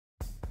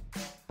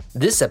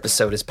This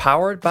episode is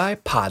powered by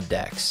Pod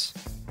Decks.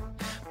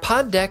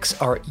 Pod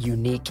Decks are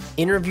unique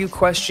interview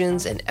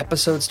questions and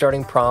episode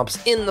starting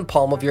prompts in the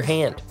palm of your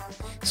hand.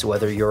 So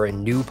whether you're a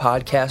new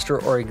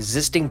podcaster or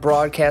existing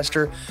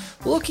broadcaster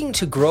looking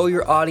to grow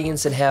your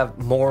audience and have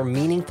more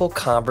meaningful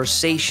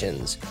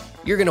conversations,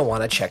 you're going to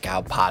want to check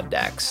out Pod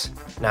Decks.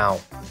 Now,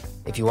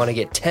 if you want to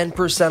get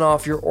 10%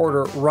 off your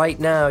order right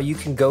now, you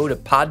can go to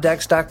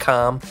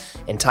poddecks.com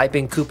and type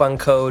in coupon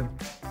code.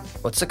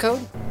 What's the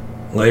code?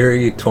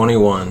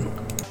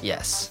 Larry21.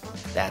 Yes,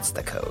 that's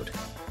the code.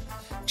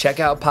 Check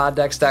out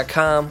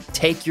poddecks.com.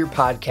 Take your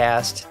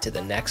podcast to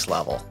the next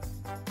level.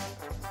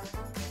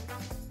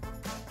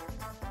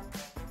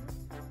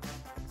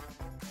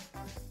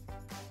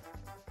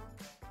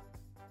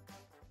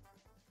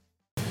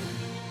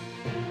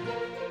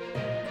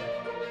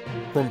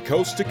 From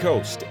coast to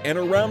coast and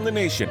around the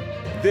nation,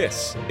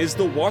 this is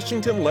the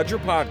Washington Ledger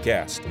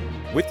Podcast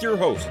with your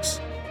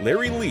hosts,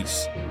 Larry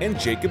Leese and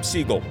Jacob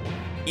Siegel.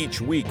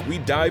 Each week, we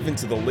dive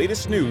into the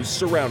latest news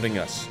surrounding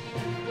us.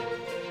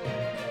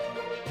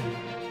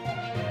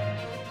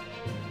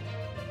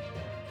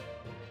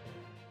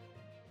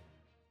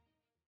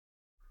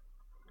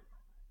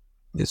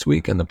 This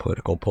week on the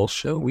Political Pulse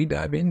Show, we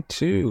dive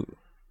into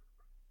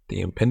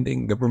the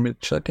impending government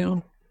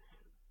shutdown,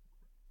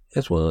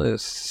 as well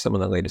as some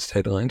of the latest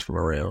headlines from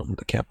around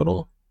the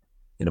Capitol,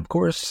 and of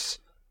course,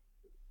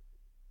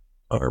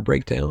 our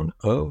breakdown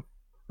of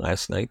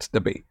last night's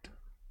debate.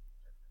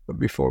 But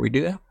before we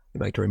do that,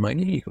 I'd like to remind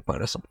you, you can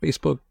find us on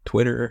Facebook,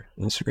 Twitter,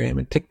 Instagram,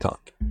 and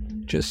TikTok.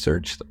 Just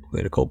search the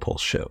Political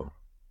Pulse Show.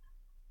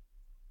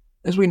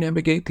 As we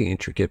navigate the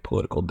intricate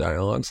political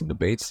dialogues and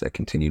debates that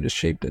continue to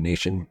shape the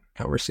nation,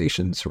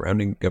 conversations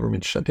surrounding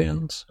government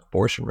shutdowns,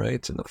 abortion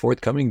rights, and the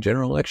forthcoming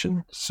general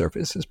election,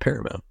 surface is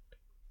paramount.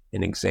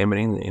 In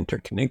examining the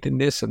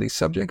interconnectedness of these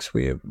subjects,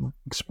 we have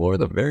explored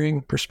the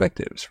varying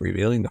perspectives,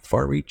 revealing the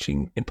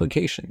far-reaching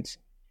implications,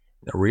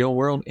 the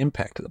real-world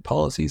impact of the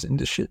policies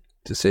and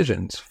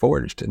decisions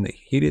forged in the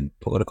heated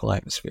political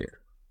atmosphere.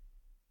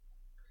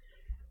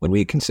 When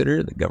we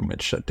consider the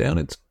government shutdown,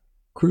 it's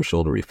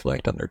crucial to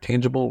reflect on their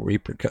tangible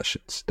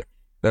repercussions. The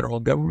federal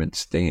government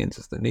stands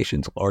as the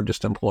nation's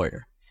largest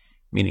employer,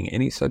 meaning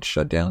any such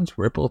shutdowns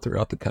ripple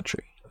throughout the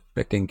country,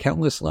 affecting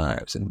countless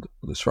lives and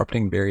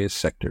disrupting various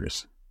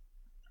sectors.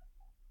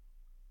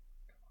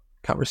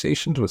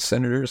 Conversations with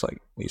senators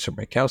like Lisa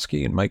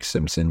Murkowski and Mike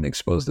Simpson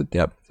expose the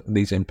depth of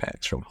these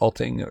impacts, from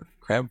halting of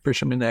crab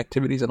fishermen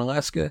activities in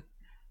Alaska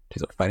to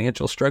the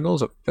financial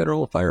struggles of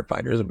federal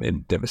firefighters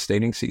amid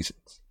devastating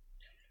seasons.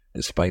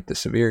 Despite the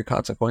severe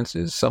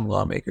consequences, some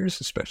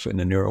lawmakers, especially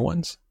the newer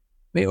ones,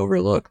 may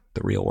overlook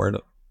the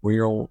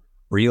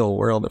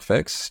real-world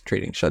effects,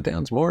 treating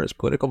shutdowns more as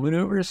political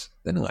maneuvers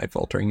than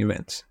life-altering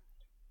events.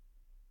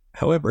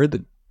 However,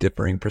 the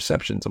differing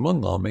perceptions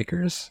among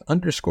lawmakers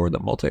underscore the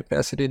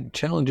multifaceted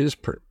challenges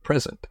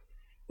present,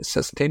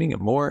 necessitating a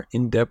more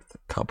in-depth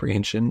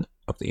comprehension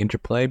of the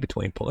interplay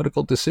between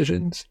political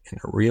decisions and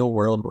their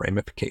real-world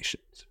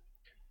ramifications.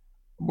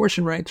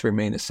 Abortion rights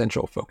remain a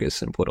central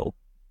focus in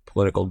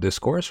political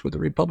discourse, with the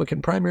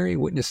Republican primary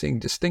witnessing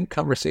distinct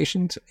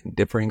conversations and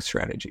differing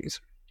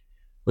strategies.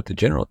 With the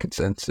general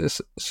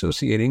consensus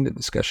associating the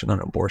discussion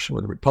on abortion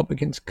with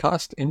Republicans'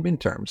 cost in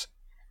midterms,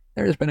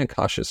 there has been a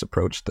cautious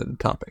approach to the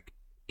topic.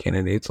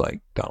 Candidates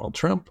like Donald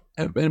Trump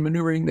have been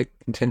maneuvering the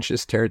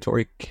contentious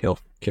territory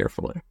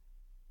carefully,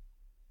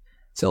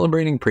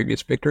 celebrating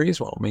previous victories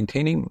while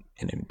maintaining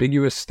an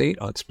ambiguous state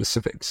on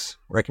specifics,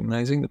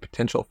 recognizing the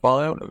potential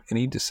fallout of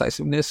any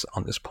decisiveness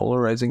on this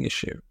polarizing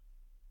issue.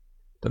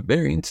 The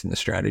variance in the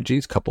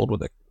strategies, coupled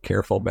with a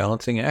careful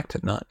balancing act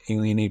to not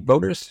alienate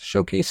voters,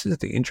 showcases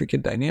the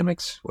intricate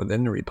dynamics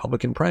within the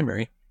Republican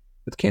primary,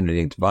 with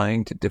candidates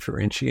vying to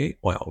differentiate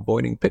while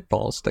avoiding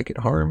pitfalls that could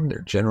harm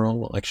their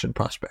general election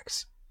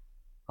prospects.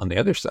 On the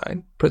other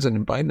side,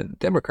 President Biden and the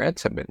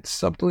Democrats have been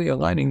subtly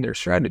aligning their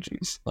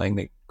strategies, laying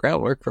the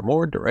groundwork for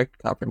more direct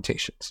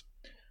confrontations.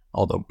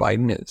 Although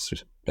Biden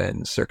has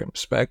been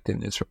circumspect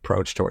in his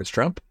approach towards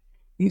Trump,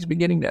 he's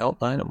beginning to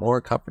outline a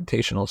more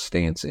confrontational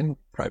stance in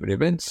private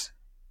events,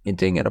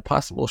 hinting at a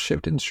possible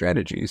shift in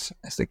strategies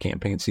as the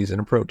campaign season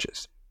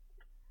approaches.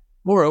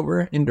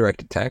 Moreover,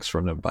 indirect attacks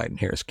from the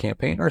Biden-Harris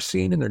campaign are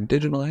seen in their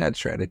digital ad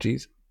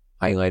strategies,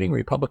 highlighting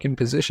Republican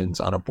positions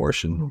on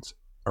abortions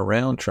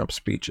around Trump's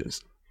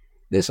speeches.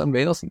 This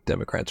unveils the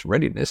Democrats'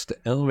 readiness to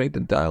elevate the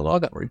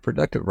dialogue on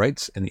reproductive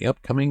rights in the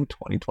upcoming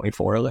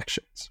 2024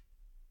 elections.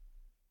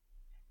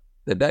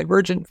 The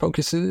divergent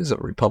focuses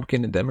of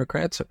Republican and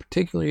Democrats are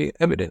particularly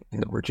evident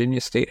in the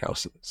Virginia state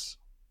house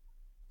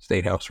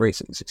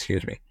races,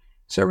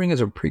 serving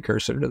as a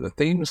precursor to the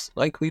themes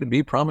likely to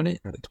be prominent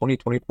in the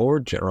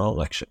 2024 general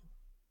election.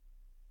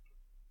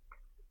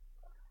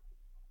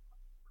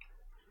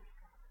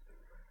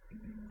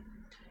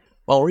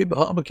 While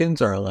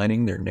Republicans are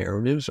aligning their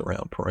narratives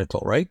around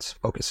parental rights,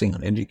 focusing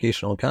on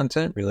educational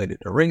content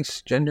related to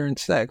race, gender, and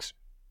sex,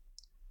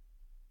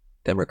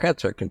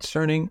 Democrats are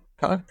concentrating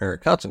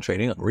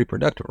on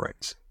reproductive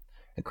rights,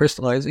 The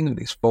crystallizing of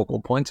these focal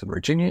points in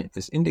Virginia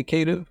is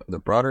indicative of the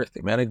broader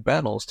thematic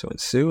battles to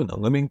ensue in the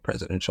looming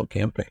presidential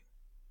campaign.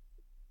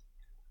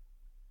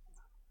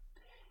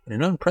 In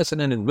an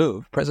unprecedented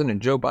move,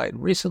 President Joe Biden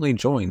recently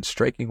joined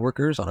striking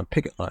workers on a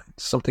picket line,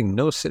 something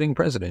no sitting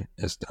president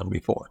has done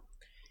before.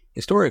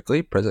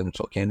 Historically,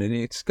 presidential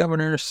candidates,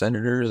 governors,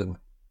 senators, and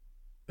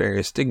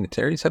various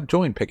dignitaries have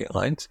joined picket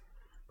lines,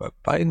 but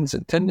Biden's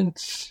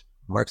attendance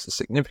marks a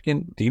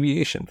significant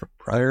deviation from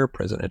prior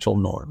presidential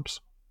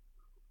norms.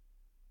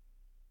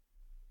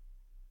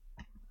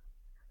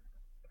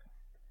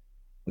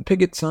 The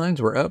picket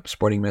signs were up,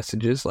 sporting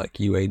messages like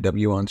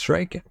UAW on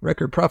strike,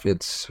 record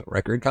profits,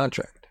 record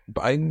contract.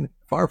 Biden,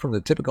 far from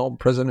the typical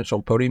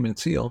presidential podium and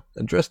seal,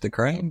 addressed the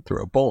crowd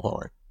through a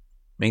bullhorn,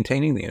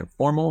 maintaining the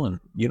informal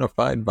and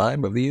unified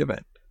vibe of the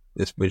event.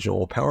 This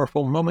visual,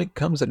 powerful moment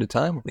comes at a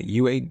time when the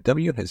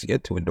UAW has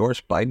yet to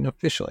endorse Biden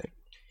officially,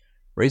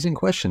 raising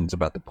questions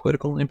about the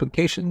political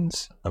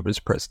implications of his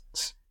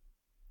presence.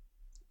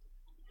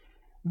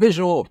 The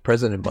visual of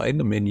President Biden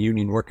amid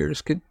union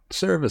workers could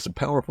serve as a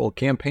powerful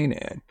campaign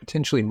ad,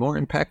 potentially more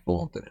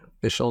impactful than an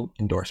official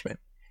endorsement.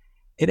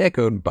 It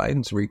echoed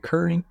Biden's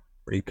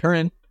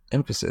recurrent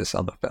emphasis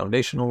on the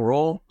foundational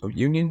role of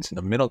unions in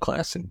the middle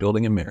class in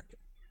building America,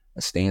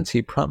 a stance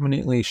he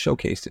prominently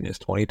showcased in his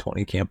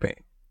 2020 campaign.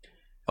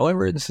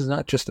 However, this is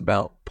not just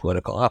about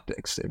political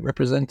optics. It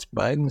represents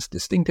Biden's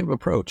distinctive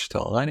approach to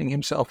aligning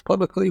himself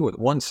publicly with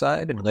one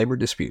side in labor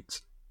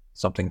disputes,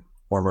 something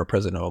former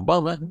President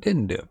Obama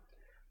didn't do.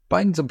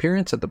 Biden's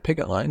appearance at the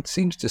picket line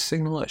seems to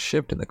signal a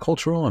shift in the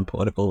cultural and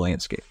political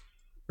landscape,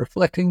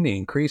 reflecting the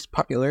increased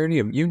popularity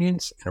of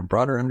unions and a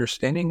broader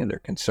understanding of their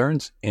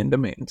concerns and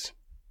demands.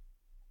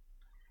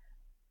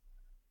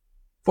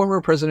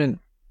 Former President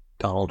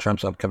Donald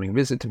Trump's upcoming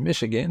visit to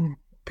Michigan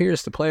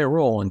appears to play a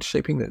role in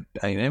shaping the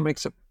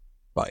dynamics of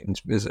Biden's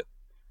visit.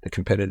 The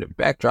competitive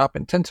backdrop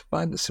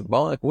intensified the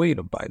symbolic weight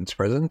of Biden's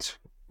presence,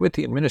 with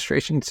the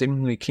administration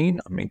seemingly keen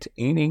on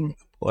maintaining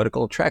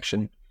political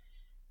traction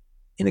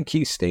in a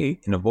key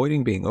state and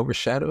avoiding being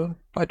overshadowed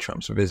by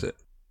Trump's visit.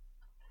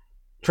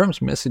 Trump's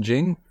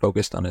messaging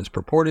focused on his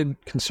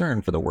purported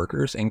concern for the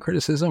workers and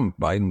criticism of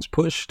Biden's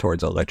push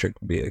towards electric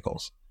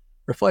vehicles,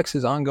 reflects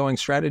his ongoing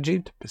strategy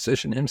to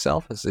position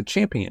himself as a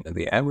champion of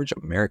the average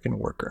American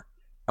worker.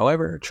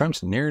 However,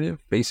 Trump's narrative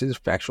faces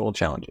factual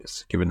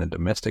challenges, given the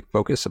domestic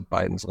focus of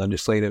Biden's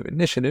legislative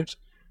initiatives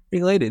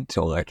related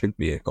to electric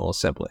vehicle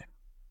assembly.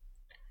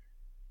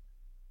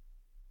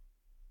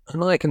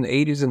 Unlike in the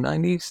 80s and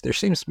 90s, there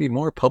seems to be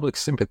more public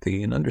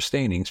sympathy and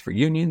understandings for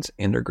unions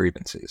and their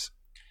grievances.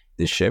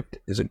 This shift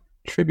is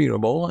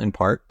attributable in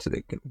part to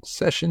the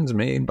concessions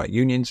made by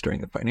unions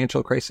during the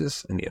financial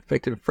crisis and the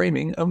effective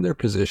framing of their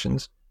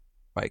positions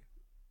by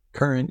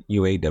current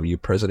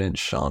UAW President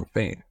Shawn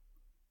Fain.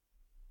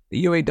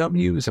 The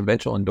UAW's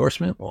eventual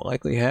endorsement will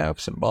likely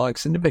have symbolic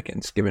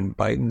significance given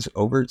Biden's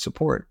overt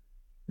support,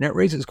 and it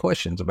raises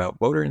questions about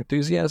voter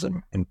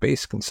enthusiasm and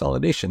base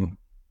consolidation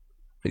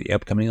for the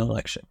upcoming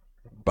election.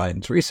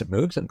 Biden's recent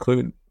moves,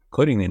 including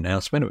the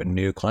announcement of a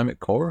new Climate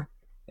Corps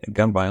and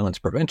Gun Violence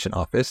Prevention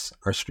Office,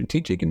 are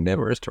strategic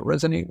endeavors to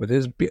resonate with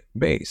his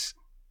base,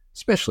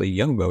 especially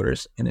young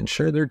voters, and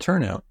ensure their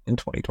turnout in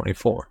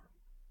 2024.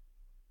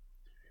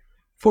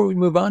 Before we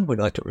move on, we'd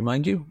like to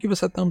remind you, give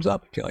us a thumbs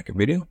up if you like our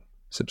video,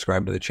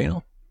 subscribe to the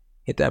channel,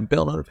 hit that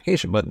bell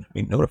notification button to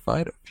be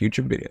notified of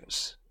future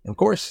videos. And of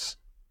course,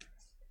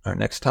 our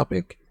next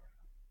topic,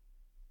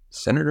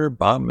 Senator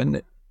Bob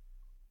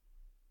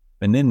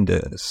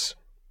Menendez.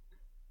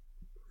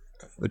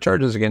 The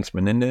charges against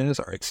Menendez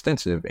are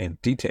extensive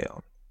and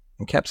detailed,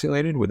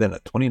 encapsulated within a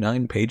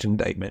 29-page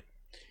indictment.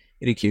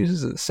 It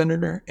accuses the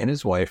senator and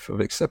his wife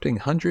of accepting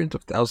hundreds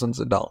of thousands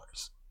of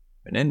dollars.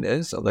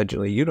 Menendez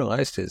allegedly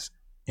utilized his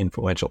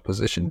influential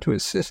position to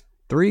assist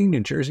 3 New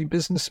Jersey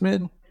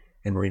businessmen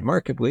and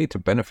remarkably to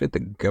benefit the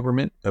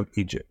government of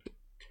Egypt.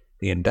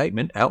 The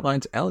indictment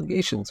outlines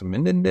allegations of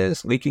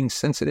Menendez leaking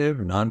sensitive,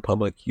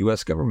 non-public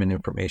U.S. government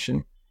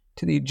information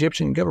to the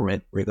Egyptian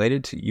government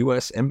related to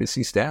U.S.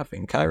 embassy staff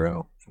in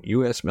Cairo and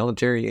U.S.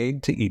 military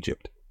aid to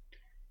Egypt.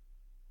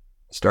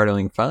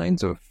 Startling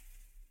fines of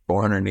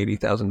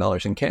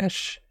 $480,000 in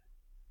cash,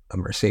 a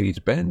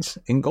Mercedes-Benz,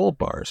 and gold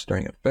bars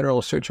during a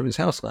federal search of his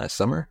house last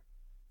summer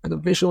are the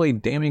visually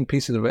damning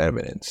pieces of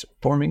evidence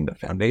forming the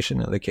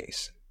foundation of the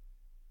case.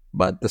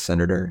 But the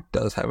senator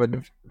does have a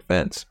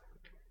defense.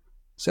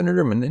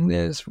 Senator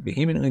Menendez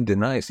vehemently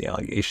denies the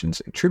allegations,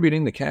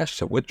 attributing the cash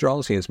to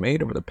withdrawals he has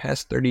made over the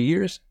past 30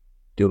 years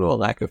due to a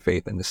lack of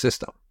faith in the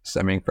system,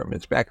 stemming from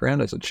his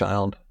background as a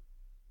child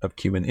of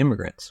Cuban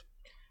immigrants.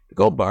 The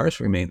gold bars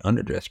remain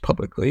unaddressed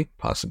publicly,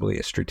 possibly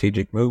a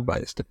strategic move by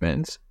his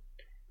defense.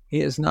 He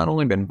has not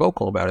only been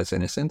vocal about his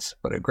innocence,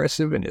 but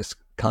aggressive in his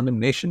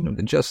condemnation of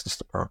the Justice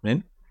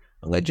Department,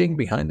 alleging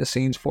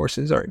behind-the-scenes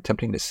forces are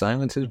attempting to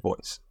silence his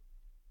voice.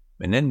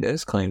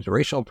 Menendez claims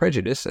racial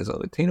prejudice as a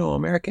Latino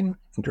American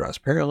and draws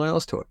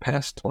parallels to a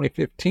past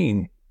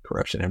 2015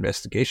 corruption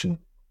investigation,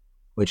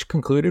 which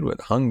concluded with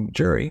a hung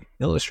jury,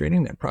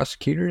 illustrating that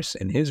prosecutors,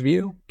 in his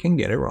view, can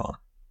get it wrong.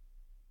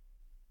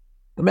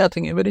 The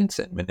mounting evidence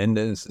and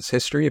Menendez's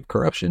history of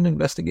corruption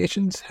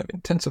investigations have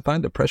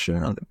intensified the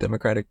pressure on the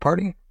Democratic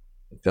Party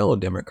and fellow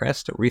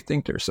Democrats to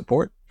rethink their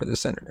support for the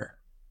senator.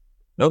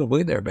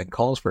 Notably, there have been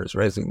calls for his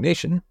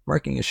resignation,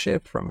 marking a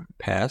shift from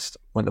past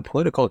when the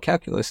political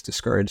calculus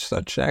discouraged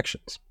such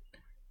actions.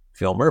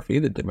 Phil Murphy,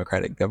 the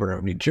Democratic governor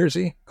of New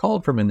Jersey,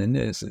 called for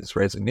Menendez's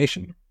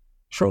resignation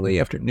shortly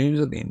after news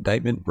of the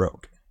indictment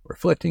broke,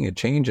 reflecting a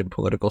change in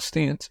political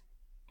stance,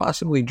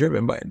 possibly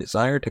driven by a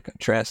desire to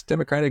contrast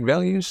Democratic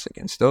values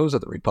against those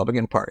of the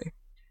Republican Party.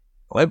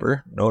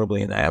 However,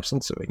 notably in the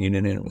absence of a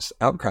unanimous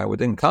outcry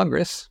within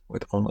Congress,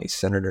 with only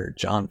Senator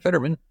John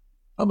Fetterman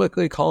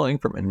publicly calling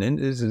for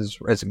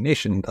Menendez's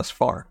resignation thus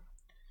far.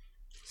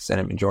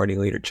 Senate Majority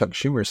Leader Chuck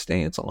Schumer's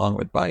stance, along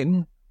with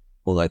Biden,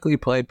 will likely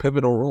play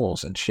pivotal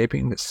roles in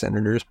shaping the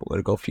senator's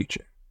political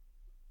future.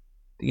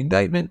 The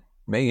indictment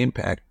may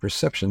impact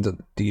perceptions of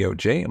the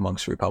DOJ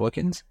amongst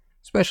Republicans,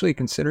 especially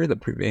consider the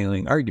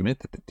prevailing argument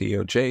that the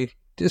DOJ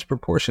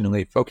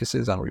disproportionately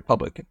focuses on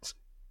Republicans.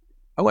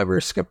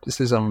 However,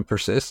 skepticism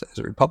persists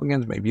as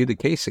Republicans may view the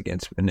case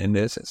against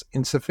Menendez as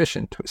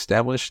insufficient to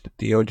establish the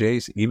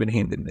DOJ's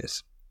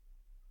even-handedness.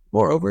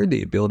 Moreover,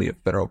 the ability of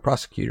federal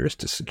prosecutors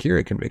to secure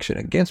a conviction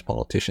against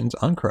politicians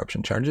on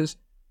corruption charges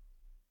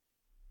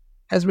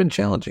has been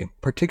challenging,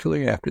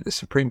 particularly after the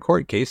Supreme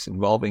Court case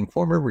involving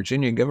former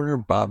Virginia Governor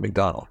Bob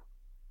McDonnell.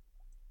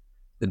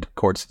 The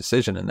court's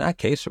decision in that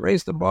case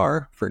raised the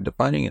bar for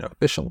defining an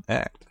official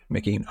act,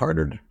 making it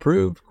harder to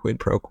prove quid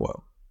pro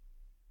quo.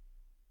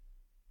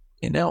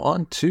 And now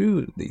on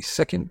to the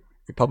second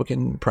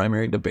Republican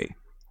primary debate.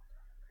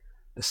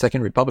 The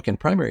second Republican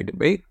primary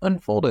debate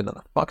unfolded on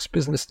the Fox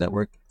Business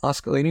Network,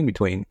 oscillating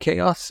between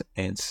chaos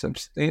and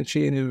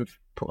substantive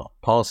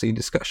policy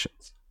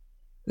discussions.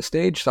 The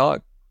stage saw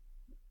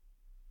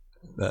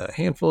a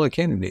handful of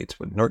candidates,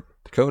 with North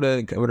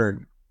Dakota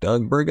Governor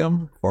Doug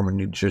Burgum, former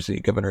New Jersey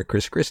Governor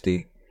Chris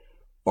Christie,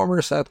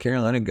 former South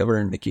Carolina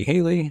Governor Nikki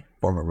Haley,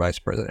 former Vice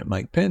President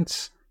Mike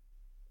Pence,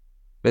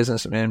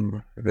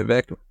 businessman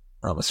Vivek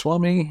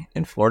Ramaswamy,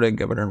 and Florida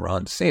Governor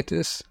Ron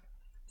DeSantis,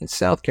 and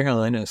South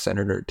Carolina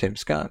Senator Tim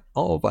Scott,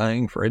 all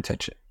vying for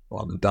attention,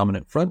 while the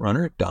dominant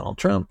frontrunner, Donald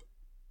Trump,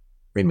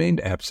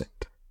 remained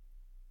absent.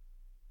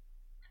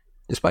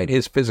 Despite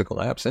his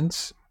physical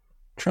absence,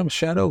 Trump's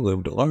shadow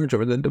loomed large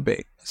over the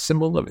debate, a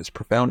symbol of his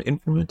profound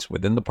influence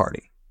within the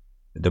party.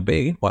 The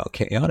debate, while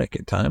chaotic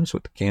at times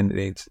with the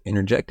candidates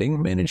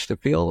interjecting, managed to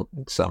field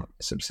some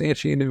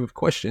substantive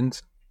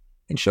questions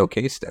and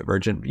showcase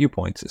divergent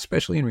viewpoints,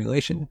 especially in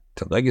relation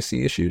to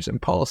legacy issues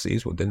and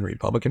policies within the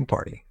Republican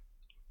Party.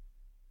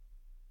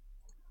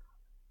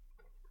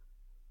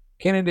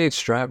 Candidates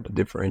strive to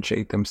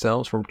differentiate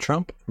themselves from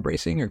Trump,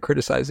 embracing or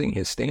criticizing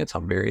his stance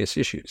on various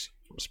issues,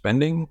 from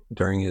spending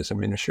during his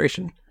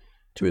administration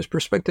to his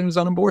perspectives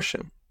on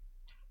abortion.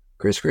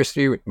 Chris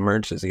Christie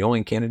emerged as the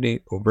only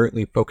candidate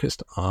overtly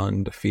focused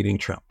on defeating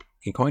Trump.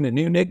 He coined a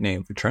new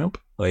nickname for Trump,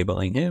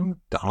 labeling him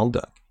Donald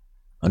Duck,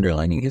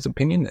 underlining his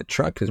opinion that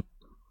Trump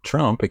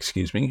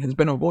has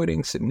been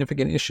avoiding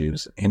significant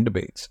issues and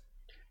debates.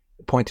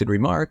 The pointed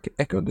remark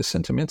echoed the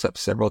sentiments of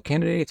several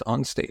candidates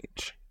on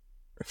stage,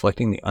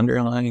 reflecting the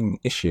underlying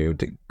issue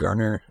to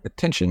garner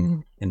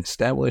attention and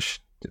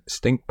establish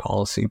distinct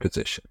policy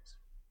positions.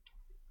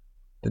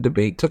 The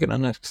debate took an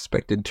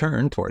unexpected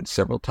turn towards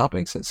several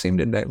topics that seemed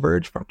to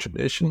diverge from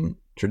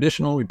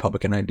traditional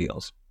Republican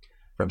ideals,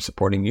 from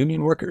supporting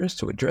union workers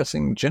to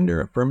addressing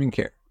gender-affirming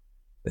care.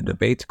 The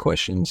debate's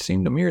questions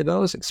seemed to mirror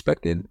those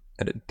expected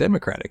at a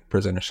Democratic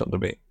presidential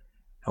debate.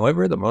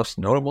 However, the most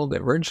notable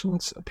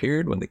divergence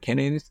appeared when the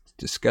candidates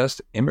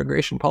discussed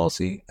immigration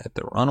policy at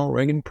the Ronald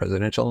Reagan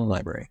Presidential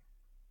Library,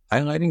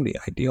 highlighting the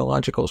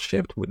ideological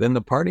shift within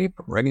the party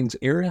from Reagan's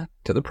era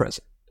to the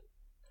present.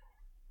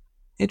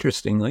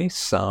 Interestingly,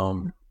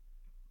 some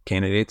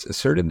candidates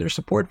asserted their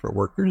support for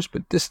workers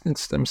but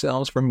distanced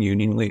themselves from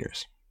union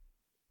leaders.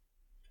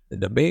 The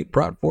debate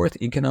brought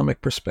forth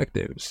economic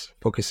perspectives,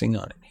 focusing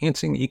on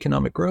enhancing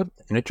economic growth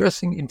and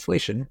addressing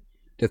inflation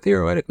to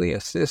theoretically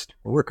assist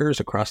workers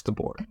across the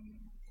board.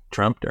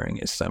 Trump, during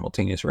his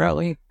simultaneous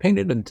rally,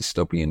 painted a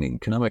dystopian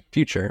economic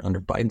future under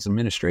Biden's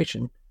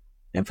administration,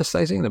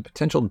 emphasizing the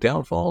potential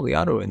downfall of the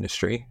auto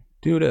industry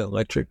due to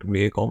electric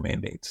vehicle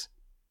mandates.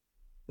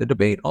 The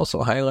debate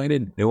also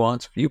highlighted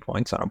nuanced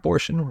viewpoints on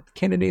abortion, with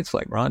candidates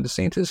like Ron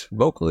DeSantis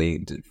vocally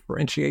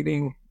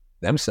differentiating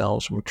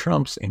themselves from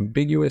Trump's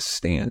ambiguous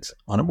stance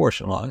on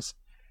abortion laws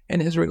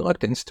and his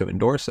reluctance to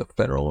endorse a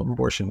federal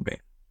abortion ban.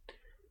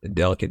 The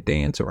delicate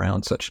dance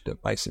around such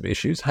divisive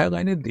issues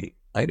highlighted the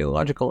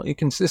ideological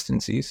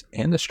inconsistencies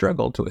and the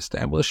struggle to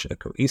establish a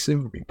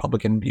cohesive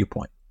Republican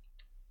viewpoint.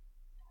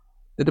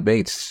 The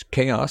debate's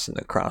chaos and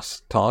the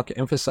cross-talk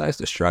emphasized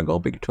the struggle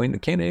between the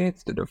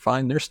candidates to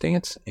define their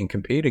stance and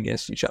compete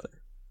against each other,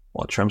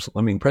 while Trump's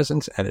looming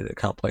presence added a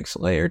complex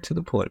layer to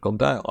the political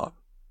dialogue.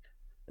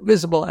 The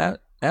visible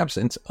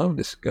absence of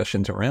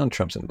discussions around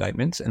Trump's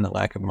indictments and the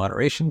lack of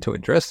moderation to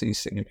address these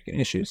significant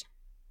issues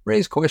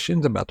raised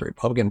questions about the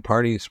Republican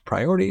Party's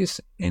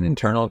priorities and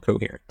internal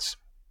coherence.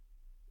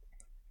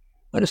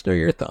 Let us know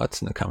your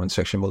thoughts in the comment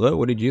section below.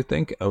 What did you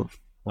think of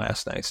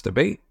last night's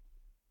debate?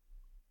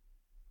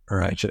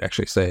 Or I should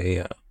actually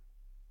say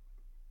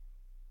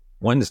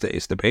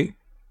Wednesday's debate.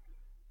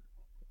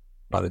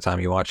 By the time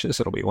you watch this,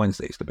 it'll be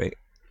Wednesday's debate.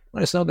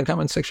 Let us know in the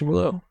comment section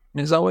below.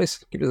 And as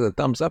always, give us a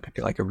thumbs up if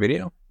you like our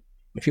video.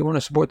 If you want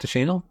to support the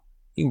channel,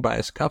 you can buy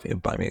us a coffee at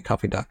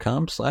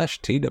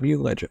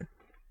buymeacoffee.com/twledger.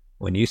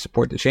 When you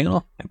support the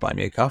channel and buy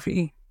me a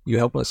coffee, you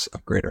help us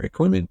upgrade our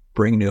equipment,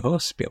 bring new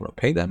hosts, be able to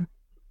pay them,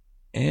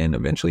 and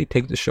eventually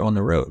take the show on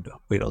the road.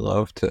 We'd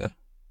love to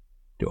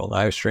do a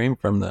live stream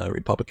from the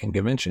Republican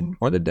convention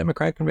or the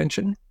Democrat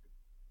convention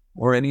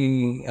or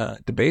any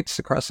debates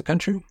across the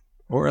country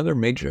or other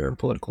major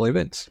political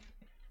events.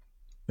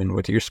 And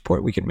with your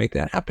support, we can make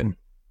that happen.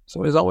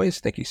 So as always,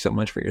 thank you so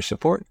much for your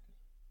support,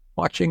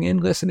 watching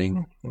and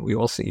listening, and we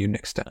will see you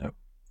next time.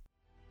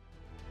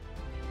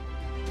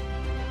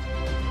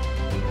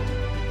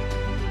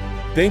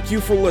 Thank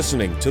you for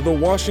listening to the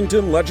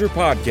Washington Ledger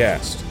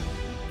Podcast.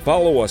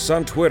 Follow us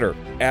on Twitter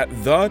at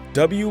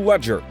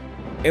 @TheWLedger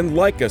and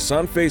like us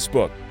on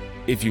Facebook.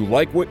 If you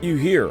like what you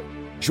hear,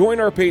 join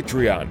our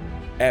Patreon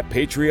at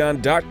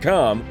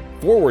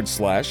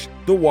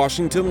patreon.com/The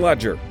Washington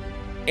Ledger.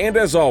 And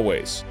as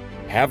always,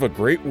 have a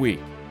great week.